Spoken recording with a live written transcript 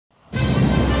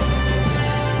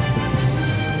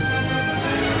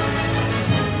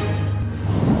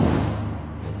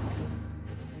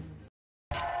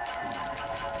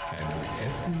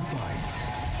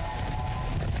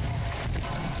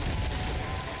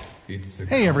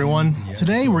Hey everyone,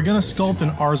 today we're gonna sculpt an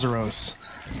ARZUROS.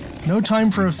 No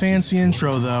time for a fancy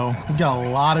intro though, we got a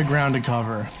lot of ground to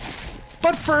cover.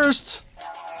 But first,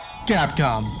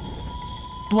 Capcom.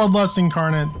 Bloodlust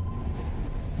Incarnate.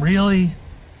 Really?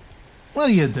 What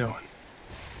are you doing?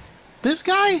 This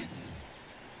guy?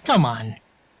 Come on.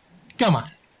 Come on.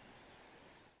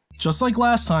 Just like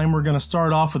last time, we're gonna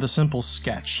start off with a simple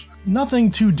sketch. Nothing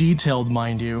too detailed,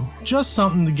 mind you, just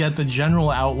something to get the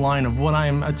general outline of what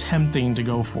I'm attempting to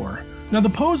go for. Now the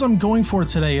pose I'm going for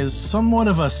today is somewhat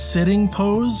of a sitting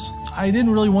pose. I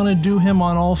didn't really want to do him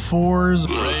on all fours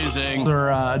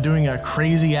or doing a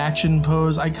crazy action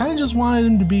pose. I kind of just wanted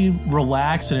him to be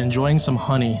relaxed and enjoying some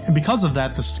honey. And because of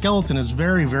that, the skeleton is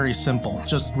very, very simple.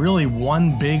 Just really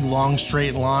one big long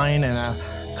straight line and a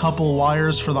couple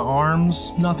wires for the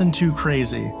arms, nothing too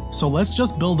crazy. So let's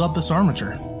just build up this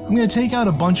armature. I'm going to take out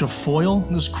a bunch of foil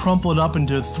and just crumple it up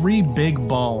into 3 big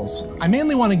balls. I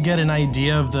mainly want to get an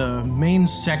idea of the main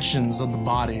sections of the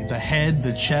body, the head,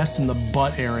 the chest, and the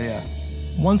butt area.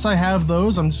 Once I have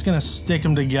those, I'm just going to stick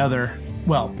them together.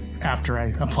 Well, after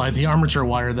I apply the armature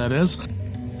wire, that is.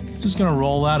 Just going to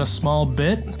roll out a small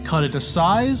bit, cut it to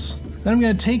size. Then I'm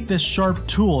going to take this sharp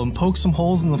tool and poke some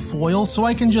holes in the foil so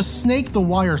I can just snake the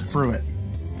wire through it.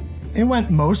 It went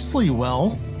mostly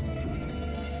well.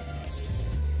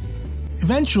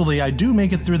 Eventually, I do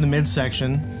make it through the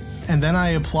midsection, and then I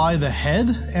apply the head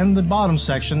and the bottom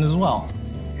section as well.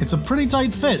 It's a pretty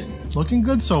tight fit, looking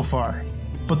good so far.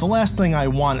 But the last thing I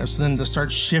want is then to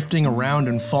start shifting around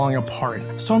and falling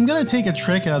apart. So I'm going to take a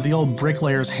trick out of the old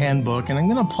bricklayer's handbook, and I'm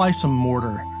going to apply some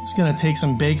mortar. Just going to take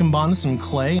some bacon bond and some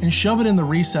clay and shove it in the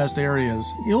recessed areas.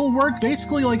 It will work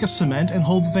basically like a cement and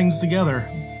hold things together.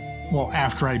 Well,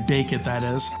 after I bake it, that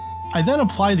is. I then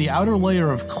apply the outer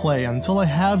layer of clay until I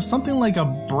have something like a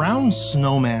brown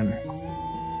snowman.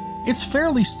 It's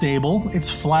fairly stable, it's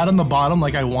flat on the bottom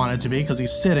like I want it to be because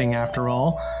he's sitting after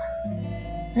all.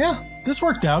 Yeah, this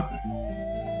worked out.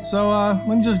 So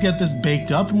let me just get this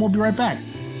baked up and we'll be right back.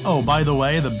 Oh, by the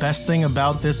way, the best thing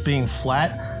about this being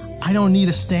flat, I don't need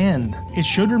a stand. It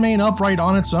should remain upright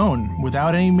on its own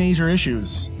without any major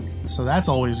issues. So that's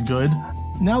always good.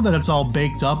 Now that it's all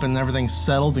baked up and everything's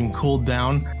settled and cooled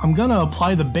down, I'm gonna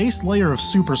apply the base layer of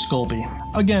Super Sculpey.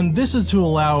 Again, this is to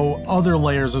allow other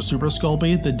layers of Super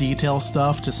Sculpey, the detail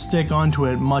stuff, to stick onto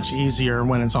it much easier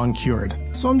when it's uncured.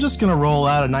 So I'm just gonna roll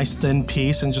out a nice thin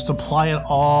piece and just apply it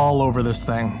all over this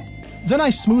thing. Then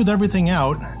I smooth everything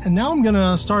out, and now I'm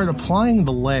gonna start applying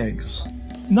the legs.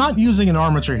 Not using an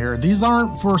armature here, these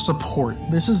aren't for support.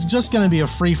 This is just going to be a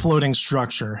free-floating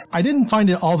structure. I didn't find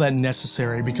it all that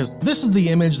necessary because this is the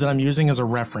image that I'm using as a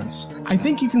reference. I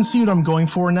think you can see what I'm going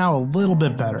for now a little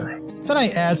bit better. Then I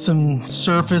add some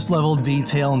surface level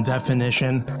detail and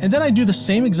definition, and then I do the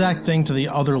same exact thing to the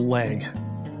other leg.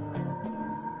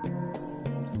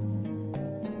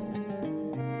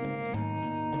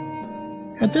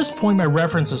 At this point my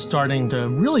reference is starting to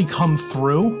really come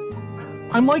through.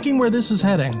 I'm liking where this is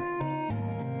heading.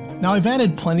 Now I've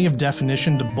added plenty of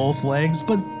definition to both legs,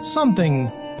 but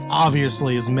something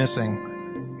obviously is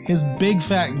missing. His big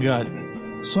fat gut.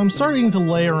 So I'm starting to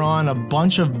layer on a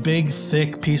bunch of big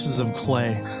thick pieces of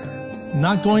clay.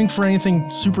 Not going for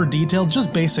anything super detailed,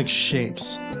 just basic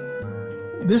shapes.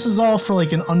 This is all for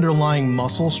like an underlying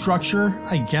muscle structure,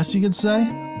 I guess you could say.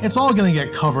 It's all gonna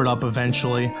get covered up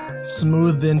eventually,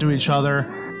 smoothed into each other,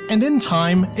 and in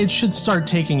time, it should start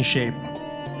taking shape.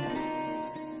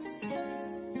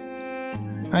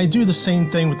 I do the same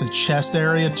thing with the chest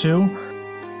area too.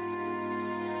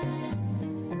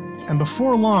 And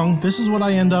before long, this is what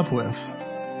I end up with.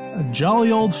 A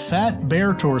jolly old fat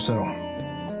bear torso.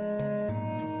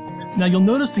 Now you'll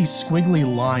notice these squiggly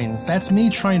lines. That's me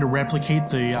trying to replicate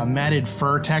the matted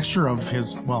fur texture of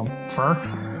his, well, fur.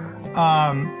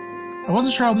 I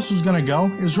wasn't sure how this was gonna go.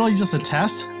 It was really just a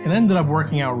test. It ended up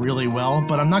working out really well,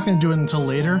 but I'm not gonna do it until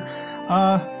later.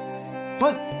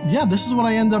 But yeah, this is what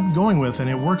I end up going with, and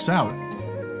it works out.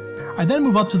 I then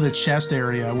move up to the chest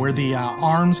area where the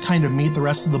arms kind of meet the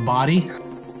rest of the body.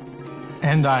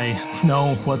 And I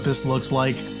know what this looks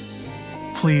like.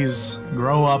 Please,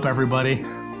 grow up everybody.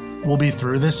 We'll be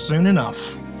through this soon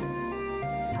enough.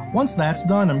 Once that's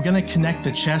done, I'm gonna connect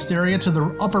the chest area to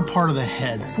the upper part of the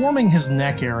head, forming his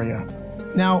neck area.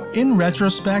 Now, in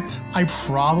retrospect, I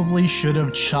probably should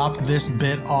have chopped this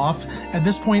bit off. At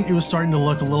this point, it was starting to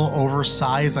look a little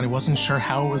oversized and I wasn't sure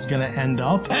how it was gonna end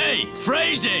up. Hey,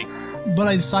 phrasing! But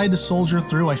I decided to soldier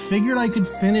through. I figured I could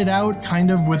thin it out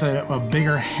kind of with a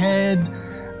bigger head.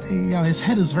 You know, his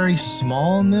head is very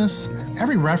small in this.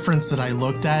 Every reference that I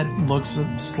looked at looks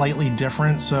slightly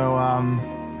different, so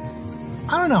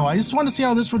I don't know, I just wanted to see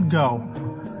how this would go.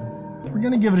 we're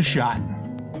gonna give it a shot.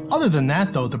 Other than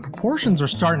that though, the proportions are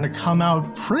starting to come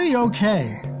out pretty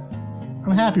okay.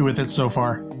 I'm happy with it so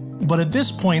far. But at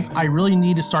this point, I really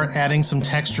need to start adding some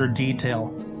texture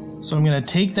detail. So I'm gonna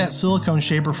take that silicone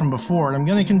shaper from before and I'm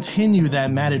gonna continue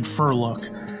that matted fur look.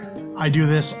 I do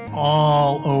this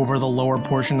all over the lower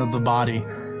portion of the body.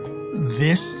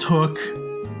 This took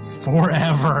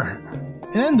forever.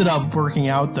 It ended up working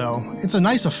out though. It's a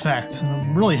nice effect.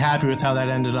 I'm really happy with how that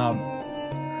ended up.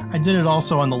 I did it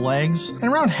also on the legs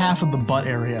and around half of the butt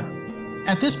area.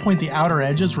 At this point, the outer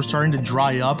edges were starting to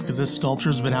dry up because this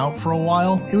sculpture's been out for a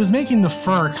while. It was making the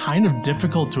fur kind of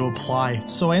difficult to apply,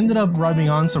 so I ended up rubbing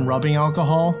on some rubbing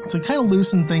alcohol to kind of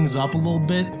loosen things up a little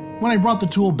bit. When I brought the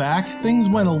tool back, things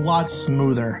went a lot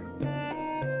smoother.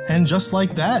 And just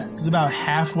like that, it's about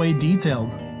halfway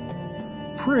detailed.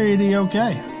 Pretty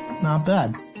okay, not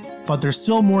bad. But there's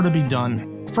still more to be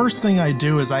done. First thing I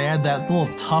do is I add that little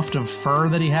tuft of fur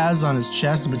that he has on his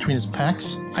chest and between his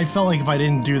pecs. I felt like if I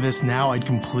didn't do this now, I'd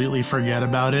completely forget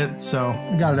about it, so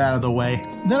I got it out of the way.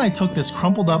 Then I took this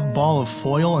crumpled up ball of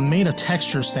foil and made a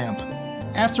texture stamp.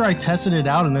 After I tested it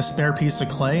out in this spare piece of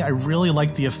clay, I really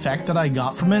liked the effect that I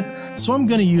got from it, so I'm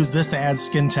going to use this to add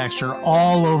skin texture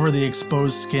all over the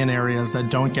exposed skin areas that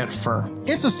don't get fur.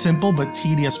 It's a simple but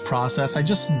tedious process. I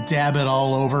just dab it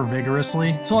all over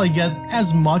vigorously till I get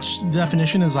as much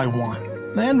definition as I want.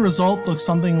 The end result looks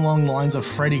something along the lines of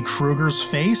Freddy Krueger's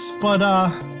face, but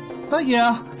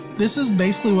yeah, this is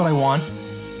basically what I want.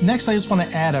 Next, I just want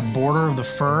to add a border of the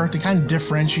fur to kind of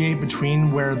differentiate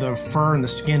between where the fur and the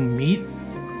skin meet.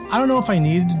 I don't know if I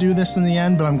needed to do this in the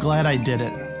end, but I'm glad I did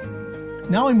it.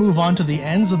 Now I move on to the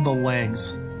ends of the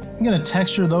legs. I'm going to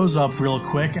texture those up real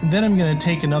quick, and then I'm going to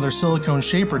take another silicone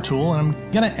shaper tool and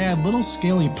I'm going to add little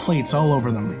scaly plates all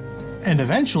over them. And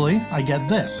eventually, I get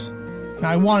this. Now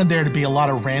I wanted there to be a lot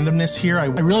of randomness here. I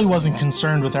really wasn't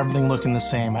concerned with everything looking the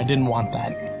same. I didn't want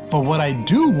that. But what I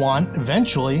do want,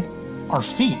 eventually, are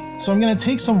feet. So I'm going to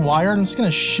take some wire and I'm just going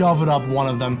to shove it up one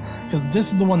of them, because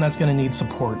this is the one that's going to need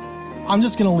support. I'm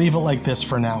just going to leave it like this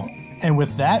for now. And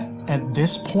with that, at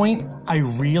this point, I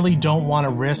really don't want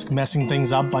to risk messing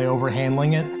things up by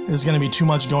overhandling it. There's going to be too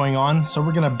much going on, so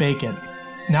we're going to bake it.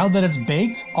 Now that it's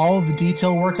baked, all of the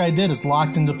detail work I did is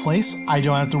locked into place. I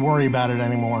don't have to worry about it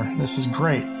anymore. This is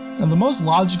great. Now the most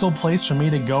logical place for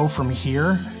me to go from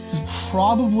here is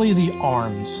probably the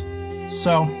arms.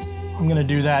 So I'm going to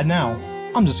do that now.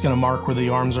 I'm just going to mark where the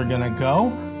arms are going to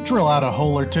go, drill out a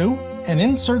hole or two, and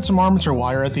insert some armature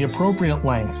wire at the appropriate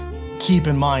length. Keep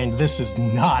in mind, this is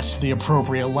not the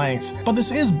appropriate length, but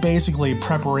this is basically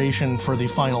preparation for the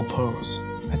final pose.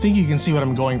 I think you can see what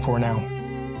I'm going for now.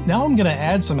 Now I'm going to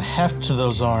add some heft to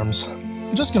those arms.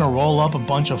 I'm just going to roll up a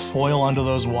bunch of foil onto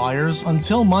those wires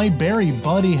until my berry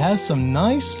buddy has some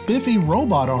nice spiffy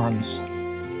robot arms.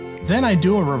 Then I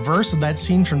do a reverse of that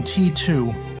scene from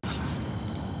T2.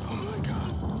 Oh my god.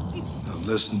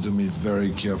 Now listen to me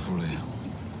very carefully.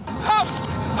 Help!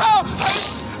 Help!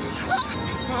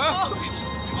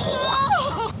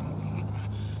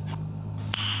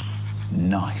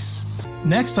 Nice.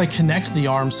 Next, I connect the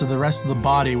arms to the rest of the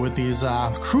body with these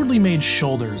crudely made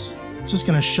shoulders. Just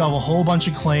gonna shove a whole bunch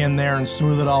of clay in there and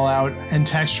smooth it all out and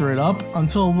texture it up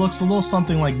until it looks a little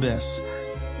something like this.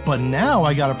 But now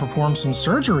I gotta perform some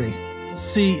surgery.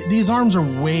 See, these arms are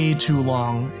way too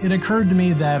long. It occurred to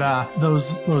me that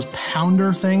those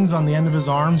pounder things on the end of his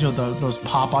arms, you know, those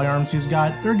Popeye arms he's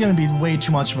got, they're gonna be way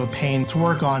too much of a pain to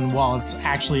work on while it's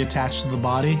actually attached to the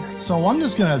body. So I'm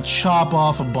just gonna chop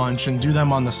off a bunch and do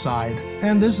them on the side.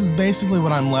 And this is basically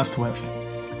what I'm left with.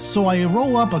 So I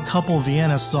roll up a couple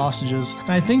Vienna sausages,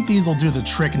 and I think these will do the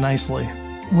trick nicely.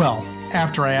 Well,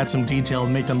 after I add some detail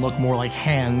and make them look more like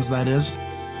hands, that is.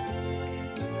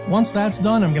 Once that's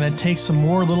done, I'm going to take some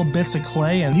more little bits of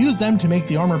clay and use them to make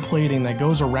the armor plating that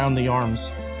goes around the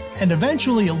arms. And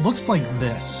eventually it looks like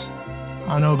this. I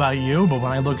don't know about you, but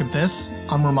when I look at this,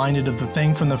 I'm reminded of the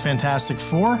Thing from the Fantastic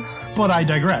Four, but I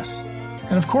digress.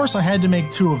 And of course I had to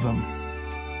make two of them.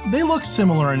 They look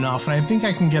similar enough, and I think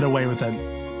I can get away with it.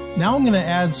 Now I'm going to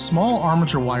add small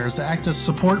armature wires to act as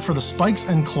support for the spikes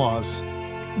and claws.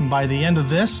 And by the end of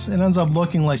this, it ends up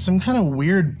looking like some kind of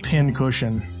weird pin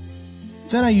cushion.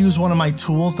 Then I use one of my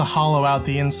tools to hollow out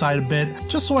the inside a bit,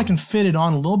 just so I can fit it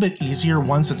on a little bit easier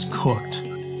once it's cooked.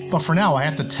 But for now, I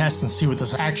have to test and see what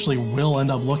this actually will end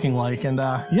up looking like, and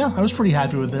yeah, I was pretty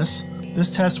happy with this.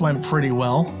 This test went pretty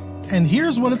well. And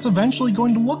here's what it's eventually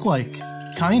going to look like.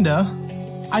 Kinda.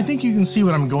 I think you can see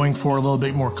what I'm going for a little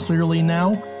bit more clearly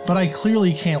now, but I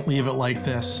clearly can't leave it like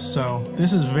this, so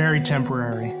this is very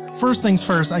temporary. First things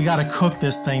first, I gotta cook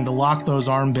this thing to lock those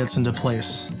arm bits into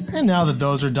place. And now that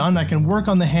those are done, I can work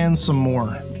on the hands some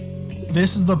more.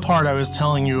 This is the part I was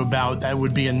telling you about that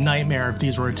would be a nightmare if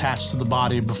these were attached to the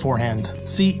body beforehand.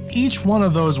 See, each one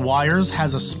of those wires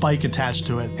has a spike attached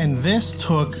to it, and this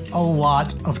took a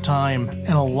lot of time and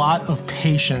a lot of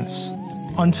patience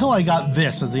until I got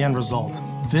this as the end result.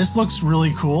 This looks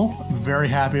really cool. I'm very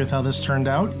happy with how this turned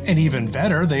out. And even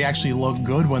better, they actually look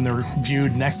good when they're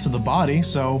viewed next to the body,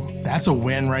 so that's a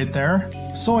win right there.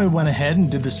 So I went ahead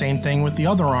and did the same thing with the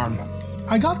other arm.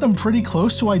 I got them pretty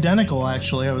close to identical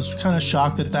actually, I was kind of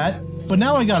shocked at that. But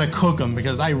now I gotta cook them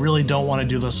because I really don't want to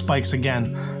do those spikes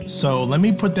again. So let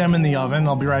me put them in the oven,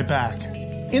 I'll be right back.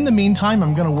 In the meantime,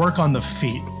 I'm gonna work on the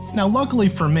feet. Now luckily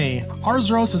for me,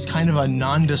 ARZUROS is kind of a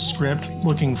nondescript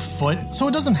looking foot, so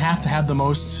it doesn't have to have the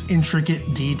most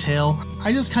intricate detail.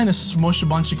 I just kind of smush a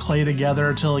bunch of clay together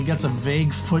until it gets a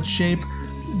vague foot shape,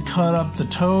 cut up the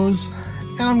toes,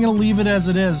 and I'm gonna leave it as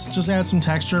it is, just add some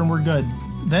texture and we're good.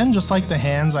 Then, just like the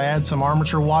hands, I add some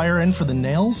armature wire in for the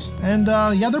nails, and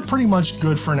yeah, they're pretty much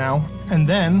good for now. And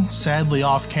then, sadly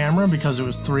off camera because it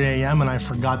was 3 AM and I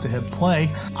forgot to hit play,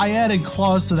 I added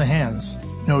claws to the hands.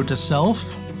 Note to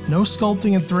self, no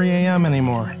sculpting at 3 AM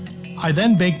anymore. I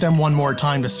then baked them one more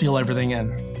time to seal everything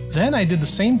in. Then I did the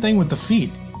same thing with the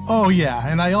feet. Oh yeah,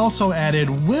 and I also added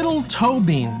whittled toe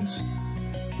beans,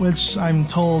 which I'm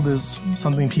told is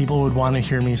something people would want to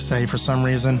hear me say for some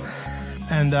reason.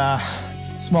 And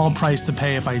small price to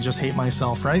pay if I just hate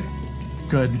myself, right?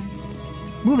 Good.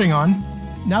 Moving on.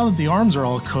 Now that the arms are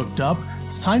all cooked up,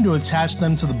 it's time to attach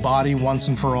them to the body once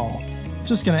and for all.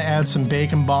 Just gonna add some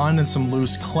bacon bond and some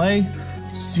loose clay,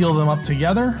 seal them up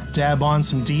together, dab on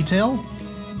some detail,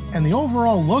 and the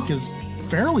overall look is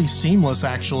fairly seamless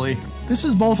actually. This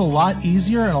is both a lot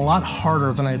easier and a lot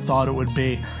harder than I thought it would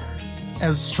be.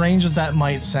 As strange as that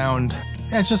might sound,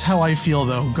 that's just how I feel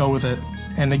though, go with it.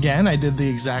 And again, I did the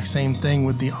exact same thing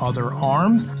with the other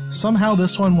arm. Somehow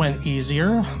this one went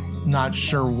easier. Not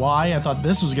sure why, I thought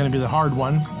this was going to be the hard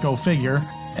one, go figure.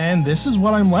 And this is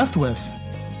what I'm left with.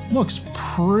 Looks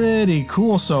pretty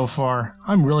cool so far.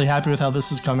 I'm really happy with how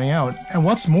this is coming out. And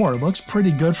what's more, it looks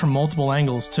pretty good from multiple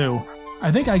angles too.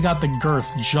 I think I got the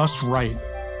girth just right.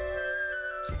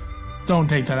 Don't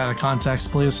take that out of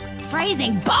context, please.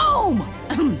 Phrasing, boom!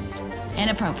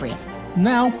 Inappropriate.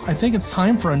 Now, I think it's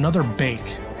time for another bake.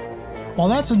 While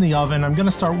that's in the oven, I'm gonna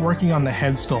start working on the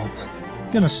head sculpt.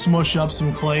 I'm gonna smush up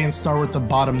some clay and start with the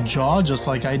bottom jaw, just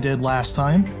like I did last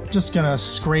time. Just gonna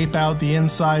scrape out the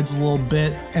insides a little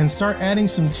bit and start adding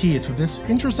some teeth with this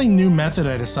interesting new method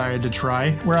I decided to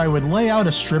try, where I would lay out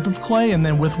a strip of clay and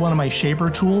then with one of my shaper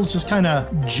tools, just kinda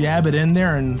jab it in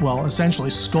there and, well, essentially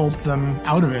sculpt them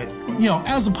out of it. You know,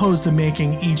 as opposed to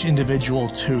making each individual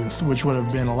tooth, which would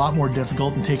have been a lot more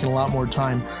difficult and taken a lot more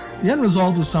time. The end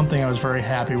result was something I was very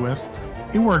happy with.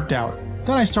 It worked out.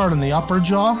 Then I start on the upper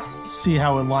jaw, see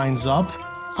how it lines up.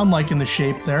 I'm liking the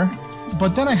shape there.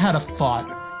 But then I had a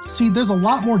thought. See, there's a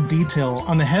lot more detail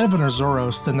on the head of an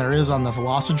ARZUROS than there is on the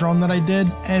Velocidrome that I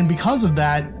did, and because of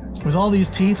that, with all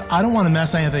these teeth, I don't want to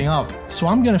mess anything up. So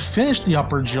I'm going to finish the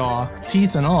upper jaw,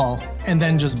 teeth and all, and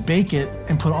then just bake it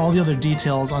and put all the other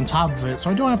details on top of it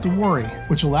so I don't have to worry,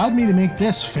 which allowed me to make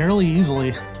this fairly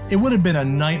easily. It would have been a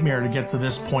nightmare to get to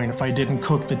this point if I didn't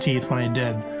cook the teeth when I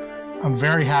did. I'm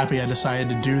very happy I decided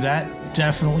to do that.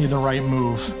 Definitely the right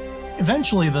move.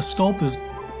 Eventually, the sculpt is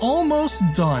almost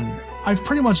done. I've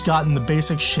pretty much gotten the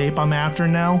basic shape I'm after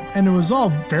now, and it was all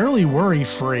fairly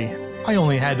worry-free. I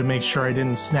only had to make sure I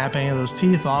didn't snap any of those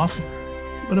teeth off,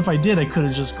 but if I did, I could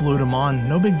have just glued them on,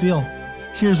 no big deal.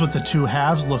 Here's what the two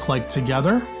halves look like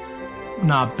together.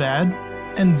 Not bad.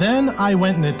 And then I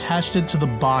went and attached it to the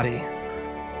body.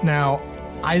 Now,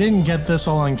 I didn't get this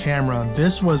all on camera.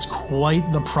 This was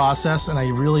quite the process, and I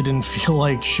really didn't feel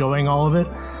like showing all of it.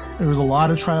 There was a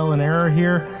lot of trial and error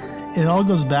here. It all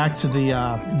goes back to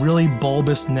the really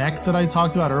bulbous neck that I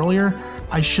talked about earlier.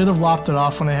 I should have lopped it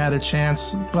off when I had a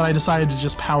chance, but I decided to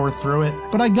just power through it.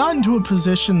 But I got into a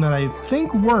position that I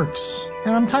think works,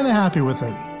 and I'm kind of happy with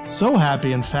it. So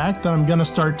happy, in fact, that I'm gonna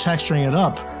start texturing it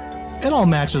up. It all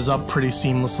matches up pretty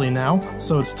seamlessly now,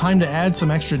 so it's time to add some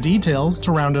extra details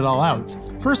to round it all out.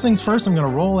 First things first, I'm gonna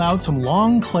roll out some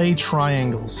long clay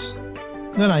triangles.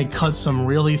 Then I cut some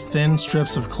really thin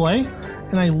strips of clay,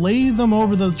 and I lay them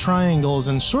over the triangles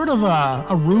in sort of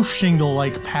a roof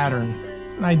shingle-like pattern.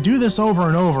 And I do this over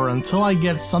and over until I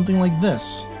get something like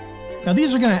this. Now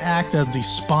these are gonna act as the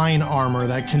spine armor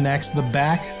that connects the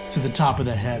back to the top of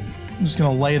the head. I'm just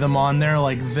gonna lay them on there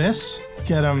like this,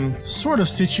 get them sort of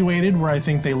situated where I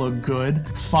think they look good,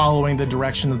 following the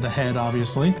direction of the head,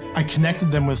 obviously. I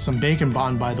connected them with some bacon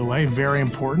bond, by the way, very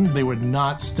important. They would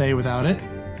not stay without it.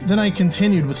 Then I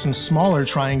continued with some smaller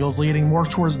triangles leading more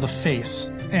towards the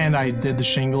face. and I did the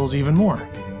shingles even more.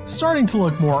 It's starting to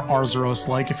look more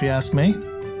ARZUROS-like if you ask me.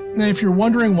 And if you're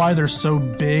wondering why they're so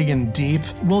big and deep,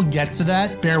 we'll get to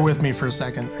that. Bear with me for a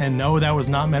second. And no, that was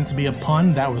not meant to be a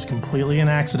pun, that was completely an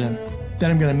accident. Then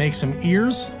I'm going to make some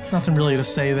ears. Nothing really to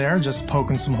say there, just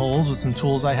poking some holes with some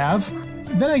tools I have.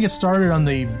 Then I get started on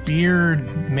the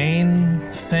beard mane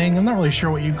thing. I'm not really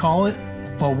sure what you call it,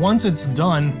 but once it's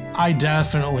done, I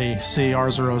definitely see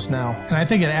ARZUROS now. And I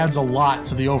think it adds a lot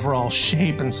to the overall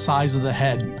shape and size of the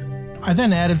head. I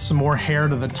then added some more hair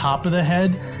to the top of the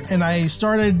head, and I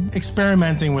started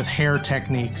experimenting with hair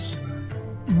techniques.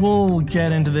 We'll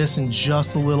get into this in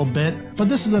just a little bit, but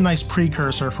this is a nice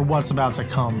precursor for what's about to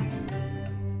come.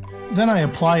 Then I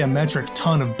apply a metric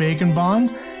ton of Bacon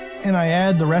Bond, and I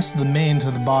add the rest of the mane to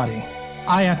the body.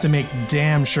 I have to make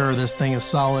damn sure this thing is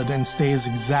solid and stays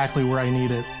exactly where I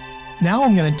need it. Now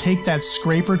I'm going to take that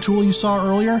scraper tool you saw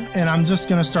earlier, and I'm just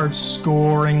going to start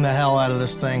scoring the hell out of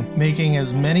this thing, making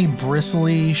as many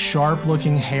bristly,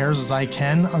 sharp-looking hairs as I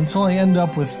can until I end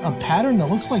up with a pattern that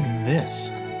looks like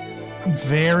this. I'm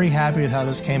very happy with how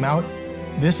this came out.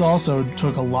 This also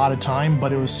took a lot of time,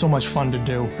 but it was so much fun to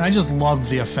do. I just loved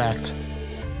the effect.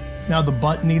 Now the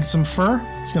butt needs some fur.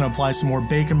 It's going to apply some more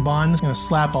Bacon Bond. I'm going to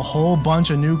slap a whole bunch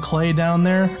of new clay down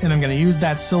there, and I'm going to use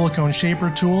that silicone shaper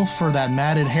tool for that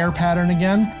matted hair pattern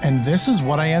again, and this is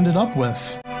what I ended up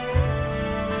with.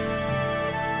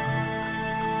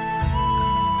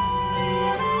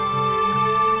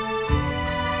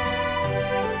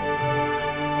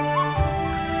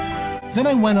 Then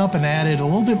I went up and added a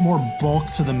little bit more bulk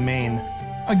to the mane.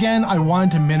 Again, I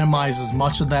wanted to minimize as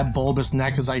much of that bulbous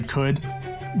neck as I could.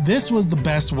 This was the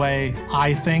best way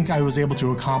I think I was able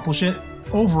to accomplish it.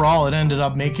 Overall, it ended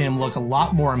up making him look a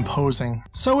lot more imposing.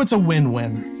 So it's a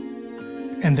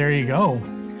win-win. And there you go.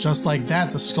 Just like that,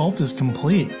 the sculpt is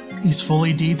complete. He's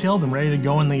fully detailed and ready to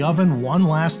go in the oven one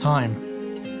last time.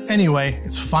 Anyway,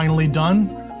 it's finally done.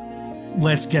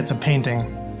 Let's get to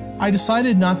painting. I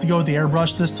decided not to go with the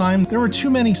airbrush this time. There were too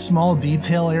many small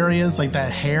detail areas like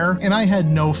that hair, and I had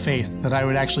no faith that I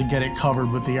would actually get it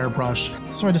covered with the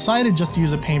airbrush. So I decided just to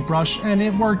use a paintbrush, and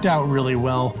it worked out really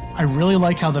well. I really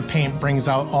like how the paint brings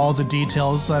out all the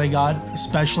details that I got,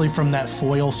 especially from that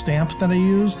foil stamp that I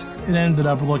used. It ended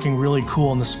up looking really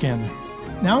cool in the skin.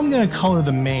 Now I'm going to color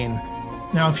the mane.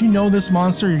 Now if you know this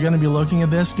monster, you're going to be looking at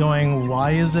this going,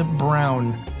 why is it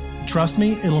brown? Trust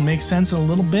me, it'll make sense in a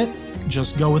little bit.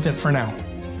 Just go with it for now.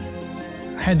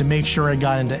 I had to make sure I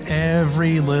got into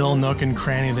every little nook and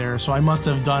cranny there, so I must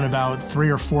have done about 3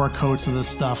 or 4 coats of this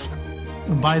stuff.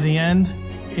 And by the end,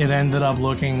 it ended up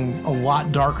looking a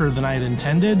lot darker than I had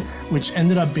intended, which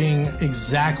ended up being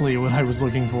exactly what I was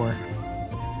looking for.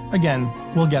 Again,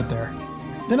 we'll get there.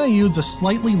 Then I used a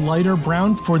slightly lighter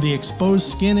brown for the exposed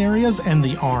skin areas and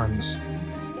the arms.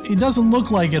 It doesn't look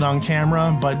like it on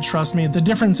camera, but trust me, the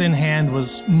difference in hand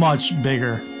was much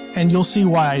bigger. And you'll see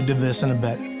why I did this in a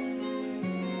bit.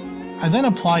 I then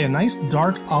apply a nice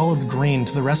dark olive green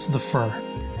to the rest of the fur,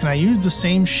 and I use the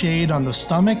same shade on the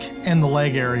stomach and the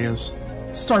leg areas.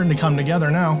 It's starting to come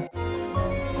together now.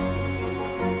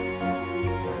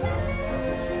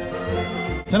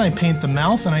 Then I paint the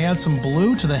mouth and I add some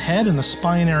blue to the head and the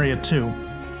spine area too.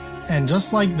 And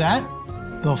just like that,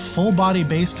 the full body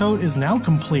base coat is now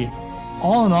complete.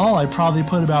 All in all, I probably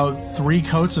put about 3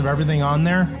 coats of everything on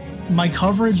there. My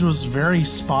coverage was very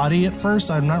spotty at first.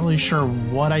 I'm not really sure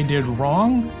what I did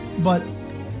wrong, but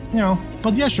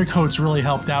the extra coats really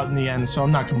helped out in the end, so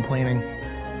I'm not complaining.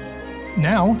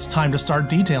 Now it's time to start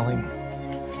detailing.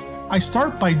 I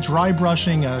start by dry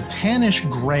brushing a tannish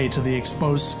gray to the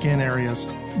exposed skin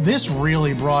areas. This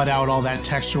really brought out all that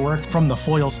texture work from the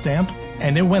foil stamp,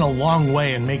 and it went a long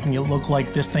way in making it look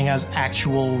like this thing has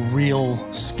actual real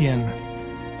skin.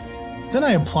 Then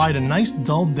I applied a nice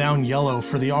dulled down yellow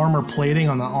for the armor plating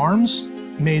on the arms,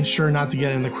 made sure not to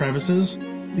get in the crevices.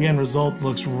 The end result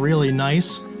looks really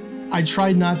nice. I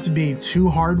tried not to be too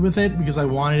hard with it because I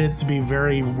wanted it to be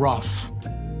very rough.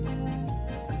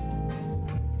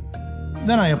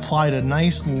 Then I applied a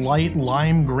nice light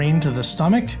lime green to the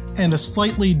stomach and a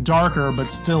slightly darker but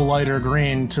still lighter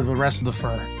green to the rest of the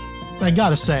fur. I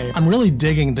gotta say, I'm really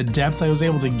digging the depth I was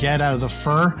able to get out of the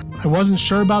fur. I wasn't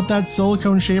sure about that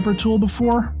silicone shaper tool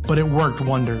before, but it worked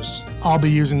wonders. I'll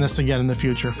be using this again in the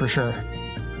future for sure.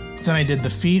 Then I did the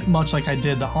feet much like I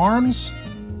did the arms.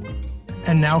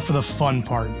 And now for the fun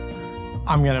part.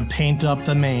 I'm gonna paint up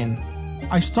the mane.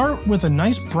 I start with a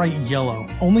nice bright yellow,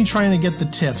 only trying to get the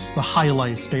tips, the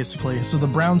highlights basically, so the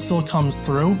brown still comes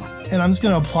through, and I'm just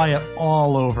gonna apply it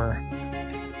all over.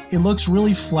 It looks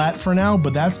really flat for now,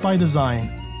 but that's by design.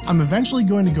 I'm eventually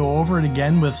going to go over it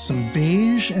again with some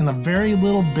beige and a very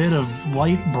little bit of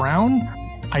light brown.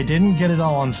 I didn't get it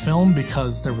all on film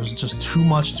because there was just too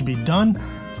much to be done,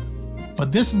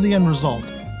 but this is the end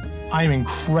result. I am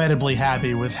incredibly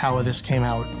happy with how this came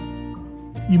out.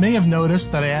 You may have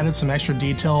noticed that I added some extra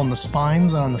detail on the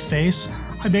spines and on the face.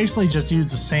 I basically just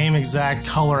used the same exact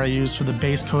color I used for the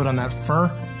base coat on that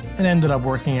fur. It ended up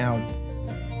working out.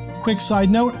 Quick side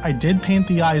note, I did paint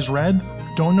the eyes red.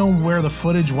 Don't know where the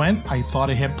footage went. I thought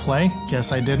I hit play,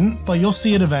 guess I didn't, but you'll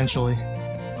see it eventually.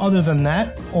 Other than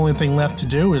that, only thing left to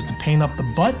do is to paint up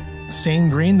the butt, the same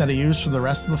green that I used for the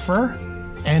rest of the fur,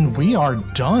 and we are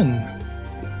done.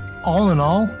 All in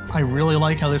all, I really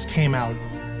like how this came out.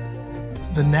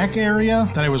 The neck area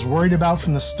that I was worried about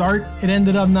from the start, it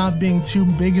ended up not being too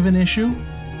big of an issue.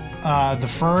 The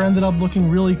fur ended up looking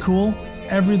really cool.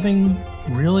 Everything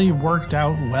really worked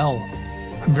out well.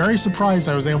 I'm very surprised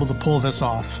I was able to pull this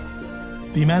off.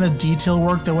 The amount of detail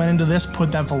work that went into this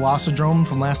put that Velocidrome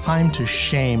from last time to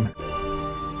shame.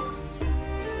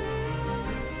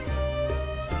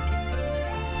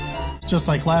 Just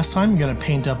like last time, I'm going to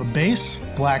paint up a base,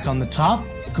 black on the top,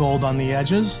 gold on the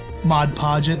edges, Mod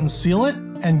Podge it and seal it,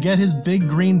 and get his big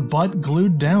green butt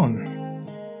glued down.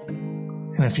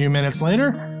 And a few minutes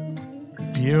later,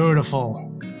 beautiful.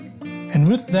 And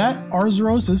with that,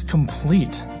 ARZUROS is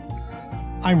complete.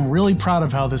 I'm really proud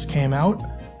of how this came out.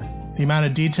 The amount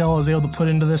of detail I was able to put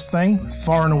into this thing,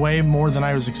 far and away more than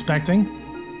I was expecting.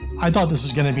 I thought this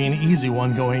was going to be an easy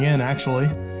one going in, actually.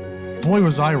 Boy,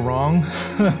 was I wrong.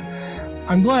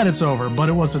 I'm glad it's over, but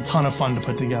it was a ton of fun to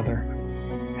put together.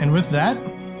 And with that,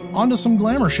 on to some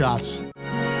glamour shots.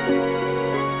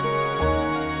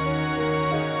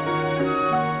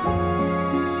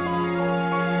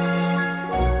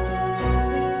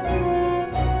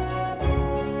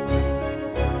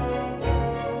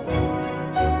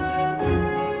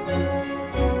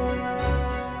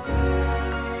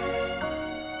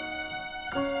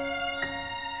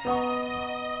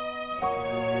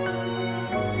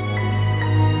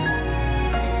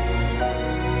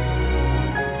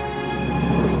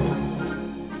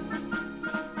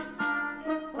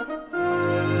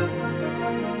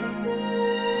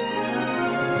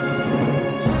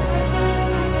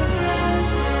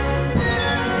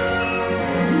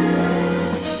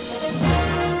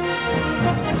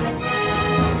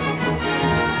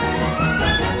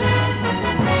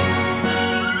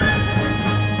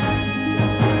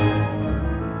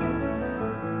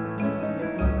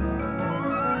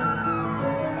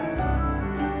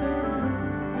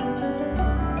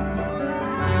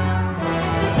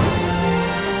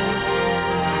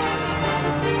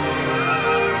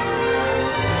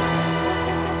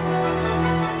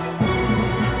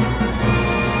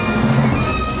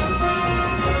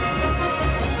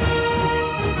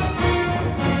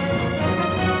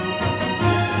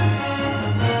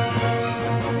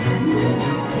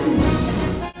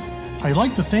 I'd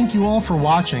like to thank you all for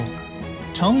watching.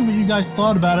 Tell me what you guys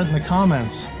thought about it in the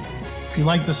comments. If you'd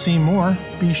like to see more,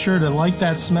 be sure to like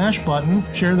that smash button,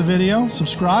 share the video,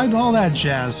 subscribe, all that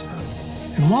jazz.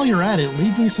 And while you're at it,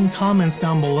 leave me some comments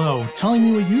down below telling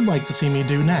me what you'd like to see me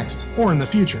do next, or in the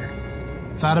future.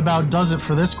 That about does it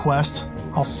for this quest.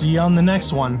 I'll see you on the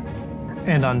next one.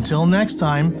 And until next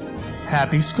time,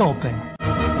 happy sculpting.